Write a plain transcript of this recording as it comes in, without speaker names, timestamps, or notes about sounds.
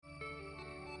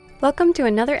Welcome to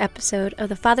another episode of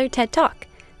the Father Ted Talk,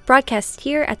 broadcast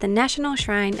here at the National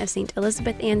Shrine of St.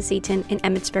 Elizabeth Ann Seton in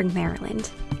Emmitsburg,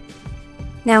 Maryland.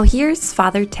 Now here's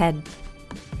Father Ted.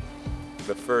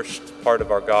 The first part of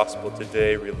our gospel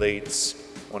today relates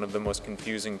one of the most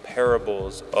confusing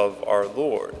parables of our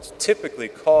Lord. It's typically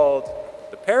called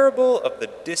the parable of the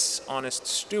dishonest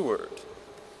steward.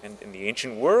 And in the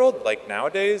ancient world, like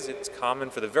nowadays, it's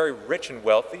common for the very rich and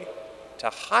wealthy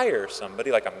to hire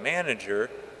somebody like a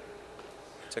manager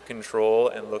to control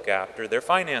and look after their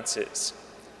finances.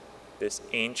 This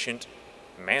ancient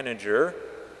manager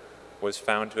was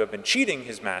found to have been cheating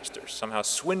his master, somehow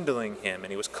swindling him, and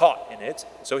he was caught in it,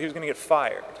 so he was going to get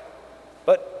fired.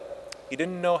 But he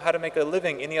didn't know how to make a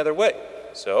living any other way,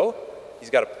 so he's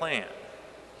got a plan.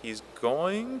 He's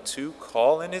going to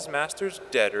call in his master's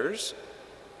debtors,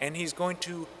 and he's going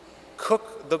to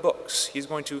cook the books. He's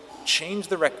going to change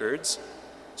the records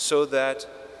so that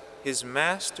his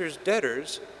master's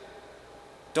debtors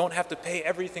don't have to pay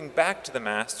everything back to the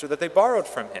master that they borrowed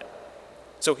from him.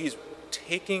 So he's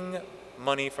taking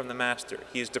money from the master.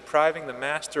 He is depriving the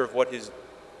master of what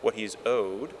he's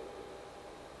owed,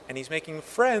 and he's making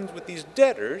friends with these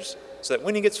debtors so that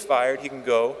when he gets fired, he can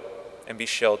go and be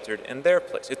sheltered in their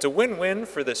place. It's a win-win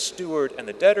for the steward and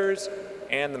the debtors,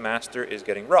 and the master is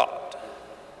getting robbed.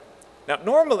 Now,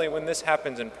 normally when this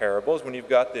happens in parables, when you've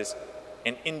got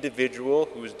an individual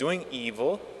who is doing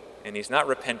evil and he's not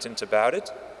repentant about it,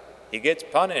 he gets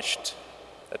punished.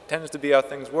 That tends to be how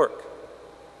things work.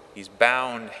 He's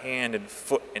bound hand and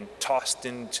foot and tossed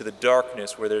into the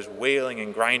darkness where there's wailing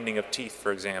and grinding of teeth,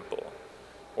 for example.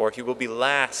 Or he will be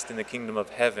last in the kingdom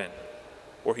of heaven.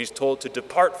 Or he's told to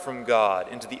depart from God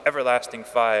into the everlasting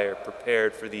fire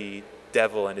prepared for the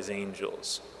devil and his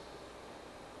angels.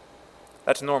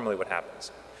 That's normally what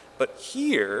happens. But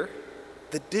here,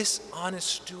 the dishonest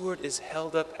steward is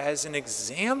held up as an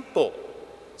example,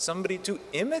 somebody to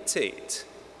imitate.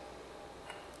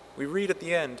 We read at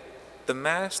the end, the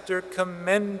master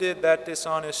commended that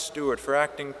dishonest steward for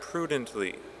acting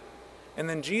prudently. And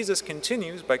then Jesus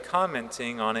continues by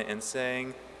commenting on it and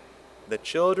saying, the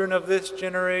children of this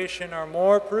generation are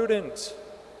more prudent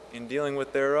in dealing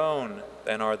with their own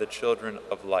than are the children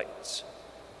of light.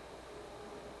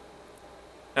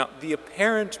 Now, the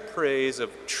apparent praise of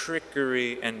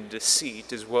trickery and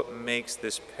deceit is what makes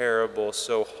this parable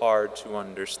so hard to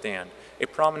understand. A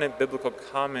prominent biblical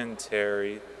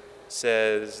commentary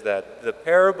says that the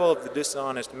parable of the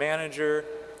dishonest manager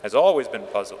has always been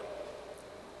puzzling.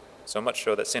 So much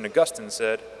so that St. Augustine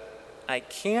said, I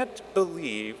can't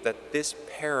believe that this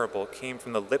parable came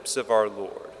from the lips of our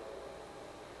Lord.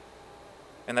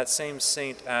 And that same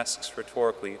saint asks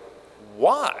rhetorically,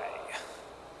 why?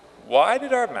 Why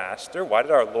did our Master, why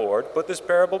did our Lord put this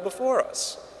parable before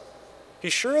us? He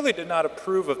surely did not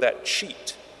approve of that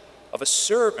cheat, of a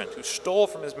servant who stole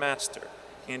from his master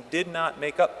and did not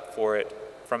make up for it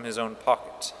from his own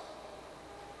pocket.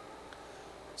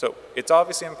 So it's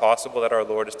obviously impossible that our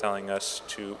Lord is telling us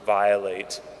to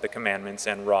violate the commandments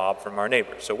and rob from our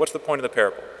neighbor. So what's the point of the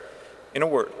parable? In a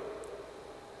word,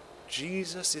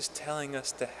 Jesus is telling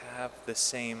us to have the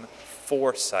same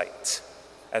foresight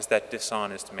as that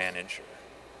dishonest manager.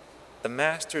 The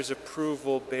master's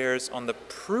approval bears on the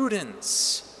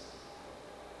prudence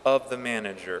of the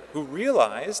manager, who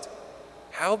realized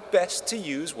how best to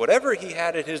use whatever he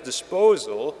had at his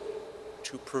disposal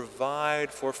to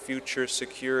provide for future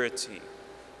security.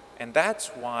 And that's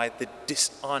why the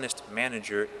dishonest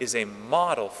manager is a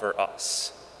model for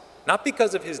us. Not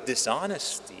because of his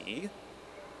dishonesty,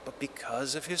 but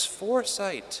because of his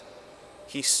foresight.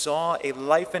 He saw a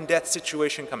life and death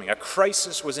situation coming. A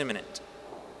crisis was imminent.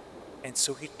 And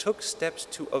so he took steps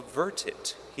to avert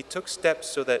it. He took steps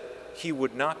so that he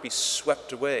would not be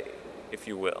swept away, if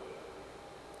you will.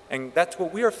 And that's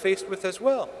what we are faced with as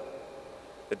well.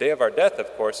 The day of our death,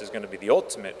 of course, is going to be the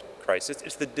ultimate crisis.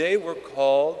 It's the day we're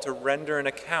called to render an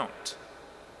account.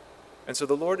 And so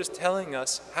the Lord is telling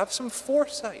us, have some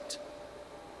foresight.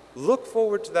 Look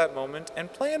forward to that moment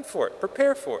and plan for it.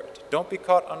 Prepare for it. Don't be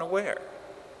caught unaware.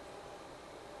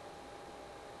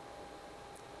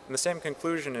 And the same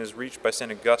conclusion is reached by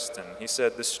St. Augustine. He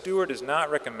said, the steward is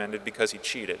not recommended because he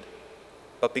cheated,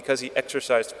 but because he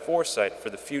exercised foresight for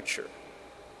the future.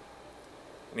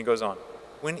 And he goes on,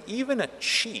 when even a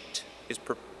cheat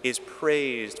is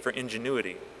praised for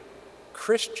ingenuity,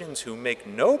 Christians who make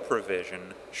no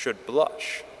provision should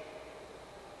blush.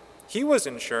 He was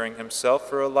insuring himself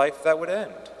for a life that would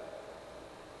end.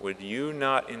 Would you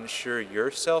not insure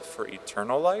yourself for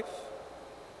eternal life?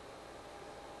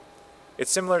 It's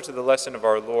similar to the lesson of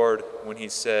our Lord when he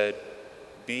said,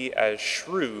 be as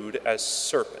shrewd as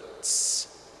serpents,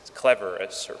 as clever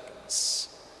as serpents. sense,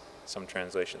 some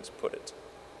translations put it.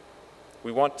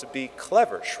 We want to be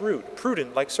clever, shrewd,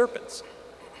 prudent like serpents,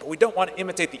 but we don't want to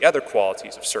imitate the other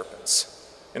qualities of serpents.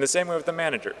 In the same way with the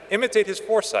manager, imitate his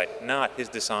foresight, not his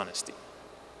dishonesty.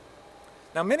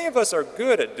 Now, many of us are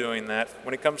good at doing that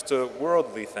when it comes to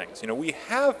worldly things. We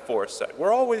have foresight.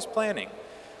 We're always planning.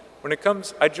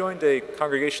 I joined a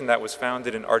congregation that was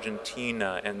founded in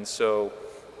Argentina, and so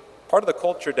part of the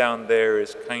culture down there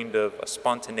is kind of a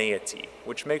spontaneity,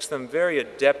 which makes them very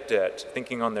adept at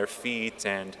thinking on their feet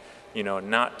and,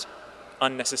 not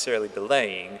unnecessarily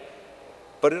delaying.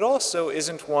 But it also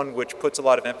isn't one which puts a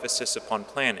lot of emphasis upon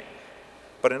planning.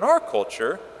 But in our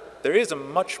culture, there is a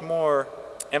much more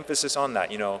emphasis on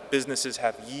that. Businesses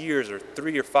have years or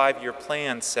 3 or 5 year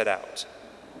plans set out.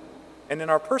 And in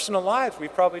our personal lives,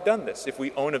 we've probably done this. If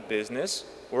we own a business,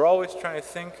 we're always trying to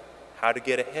think how to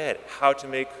get ahead, how to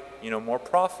make, more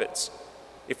profits.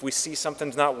 If we see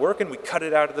something's not working, we cut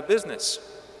it out of the business.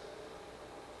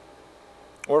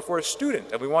 Or if we're a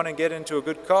student and we want to get into a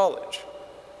good college,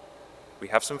 we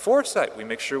have some foresight. We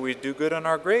make sure we do good on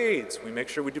our grades. We make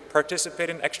sure we participate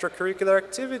in extracurricular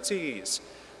activities.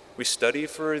 We study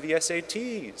for the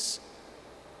SATs.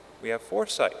 We have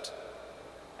foresight.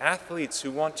 Athletes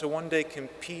who want to one day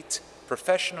compete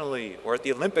professionally or at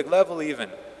the Olympic level even,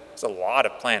 there's a lot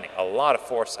of planning, a lot of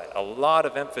foresight, a lot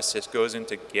of emphasis goes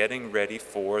into getting ready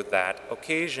for that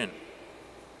occasion.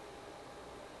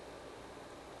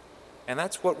 And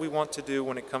that's what we want to do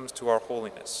when it comes to our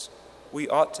holiness. We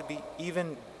ought to be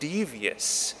even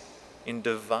devious in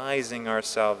devising our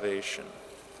salvation.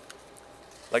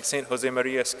 Like St.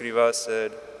 Josemaria Escrivá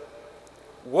said,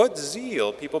 what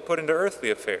zeal people put into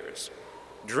earthly affairs,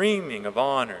 dreaming of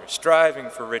honor, striving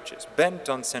for riches, bent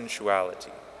on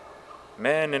sensuality.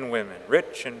 Men and women,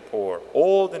 rich and poor,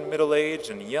 old and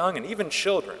middle-aged and young and even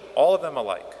children, all of them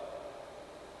alike.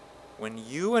 When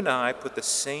you and I put the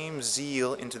same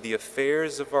zeal into the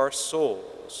affairs of our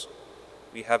souls,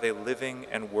 we have a living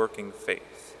and working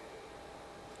faith.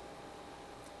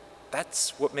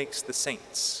 That's what makes the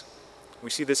saints.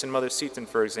 We see this in Mother Seton,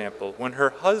 for example. When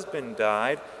her husband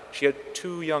died, she had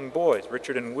 2 young boys,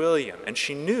 Richard and William, and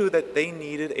she knew that they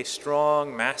needed a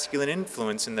strong masculine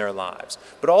influence in their lives.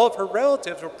 But all of her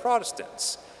relatives were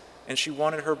Protestants, and she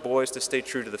wanted her boys to stay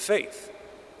true to the faith.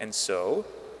 And so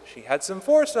she had some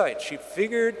foresight. She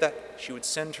figured that she would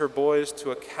send her boys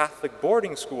to a Catholic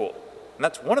boarding school. And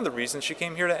that's one of the reasons she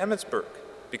came here to Emmitsburg,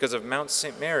 because of Mount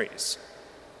St. Mary's.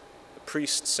 The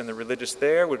priests and the religious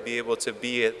there would be able to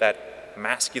be that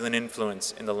masculine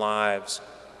influence in the lives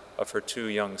of her 2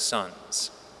 young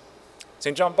sons.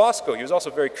 St. John Bosco, he was also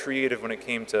very creative when it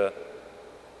came to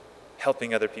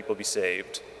helping other people be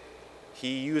saved.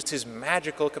 He used his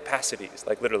magical capacities,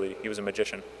 like literally, he was a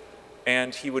magician,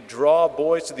 and he would draw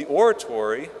boys to the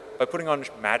oratory by putting on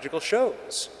magical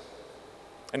shows.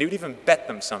 And he would even bet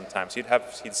them sometimes. He'd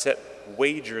set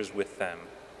wagers with them,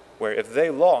 where if they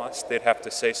lost, they'd have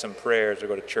to say some prayers or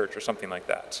go to church or something like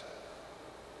that.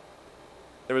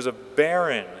 There was a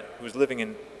baron who was living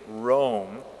in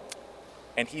Rome,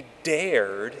 and he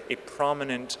dared a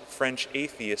prominent French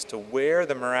atheist to wear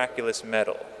the miraculous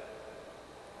medal,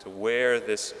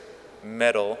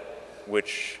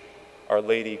 which Our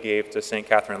Lady gave to St.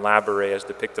 Catherine Labouré as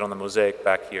depicted on the mosaic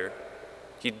back here.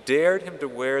 He dared him to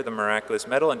wear the miraculous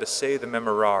medal and to say the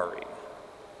Memorare.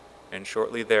 And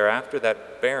shortly thereafter,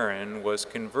 that baron was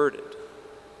converted.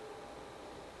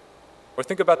 Or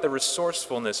think about the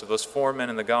resourcefulness of those 4 men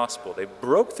in the gospel. They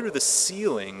broke through the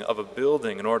ceiling of a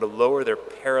building in order to lower their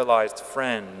paralyzed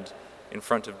friend in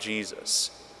front of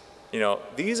Jesus.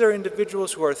 These are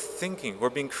individuals who are thinking, who are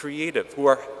being creative, who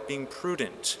are being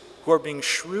prudent, who are being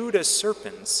shrewd as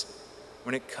serpents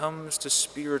when it comes to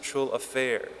spiritual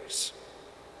affairs.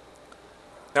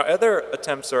 Now, other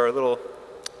attempts are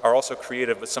also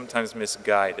creative, but sometimes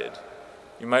misguided.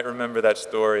 You might remember that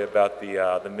story about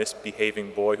the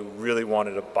misbehaving boy who really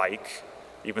wanted a bike,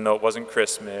 even though it wasn't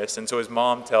Christmas. And so his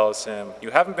mom tells him,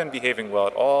 you haven't been behaving well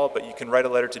at all, but you can write a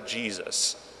letter to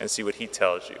Jesus and see what he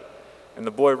tells you. And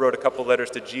the boy wrote a couple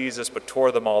letters to Jesus, but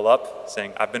tore them all up,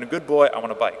 saying, I've been a good boy, I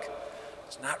want a bike.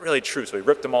 It's not really true, so he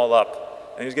ripped them all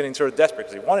up. And he was getting sort of desperate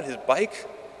because he wanted his bike,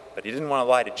 but he didn't want to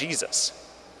lie to Jesus.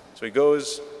 So he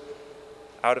goes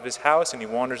out of his house and he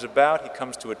wanders about. He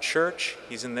comes to a church.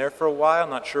 He's in there for a while,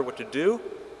 not sure what to do.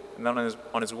 And then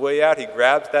on his way out, he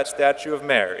grabs that statue of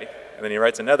Mary. And then he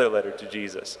writes another letter to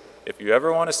Jesus. If you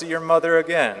ever want to see your mother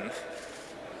again.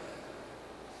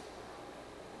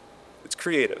 It's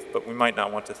creative, but we might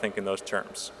not want to think in those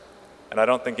terms. And I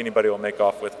don't think anybody will make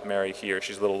off with Mary here.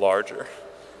 She's a little larger.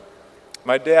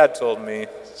 My dad told me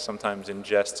sometimes in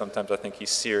jest, sometimes I think he's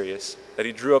serious, that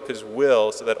he drew up his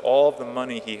will so that all of the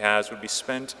money he has would be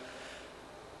spent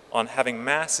on having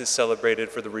masses celebrated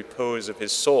for the repose of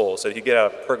his soul, so that he'd get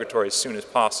out of purgatory as soon as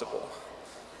possible.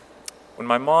 When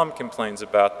my mom complains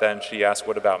about that and she asks,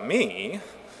 "What about me?"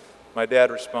 my dad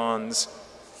responds,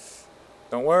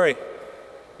 "Don't worry,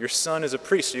 your son is a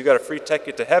priest, so you got a free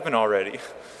ticket to heaven already.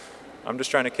 I'm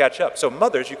just trying to catch up." So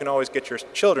mothers, you can always get your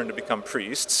children to become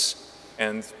priests,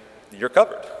 and you're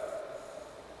covered.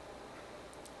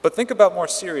 But think about more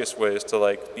serious ways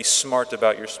to be smart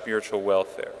about your spiritual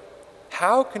welfare.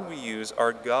 How can we use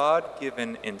our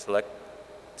God-given intellect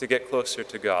to get closer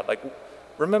to God?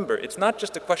 Remember, it's not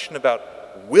just a question about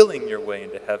willing your way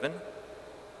into heaven.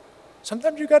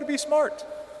 Sometimes you got to be smart.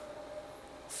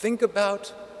 Think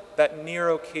about that near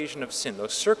occasion of sin,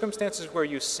 those circumstances where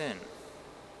you sin.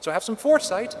 So have some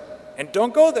foresight and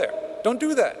don't go there. Don't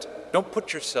do that. Don't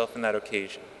put yourself in that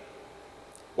occasion.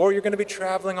 Or you're going to be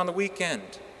traveling on the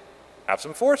weekend. Have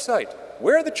some foresight.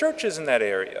 Where are the churches in that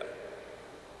area?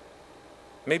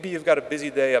 Maybe you've got a busy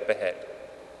day up ahead.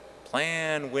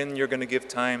 Plan when you're going to give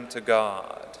time to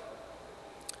God.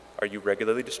 Are you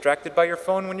regularly distracted by your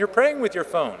phone when you're praying with your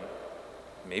phone?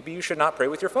 Maybe you should not pray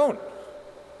with your phone.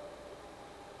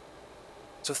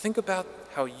 So think about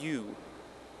how you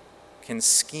can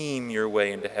scheme your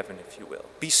way into heaven, if you will.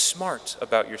 Be smart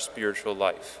about your spiritual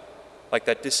life, like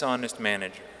that dishonest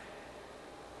manager.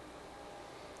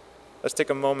 Let's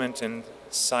take a moment in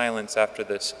silence after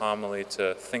this homily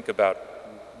to think about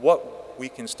what we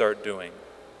can start doing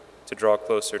to draw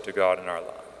closer to God in our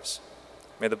lives.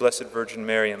 May the Blessed Virgin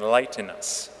Mary enlighten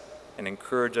us and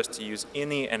encourage us to use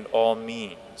any and all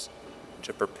means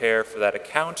to prepare for that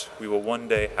account we will one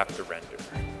day have to render.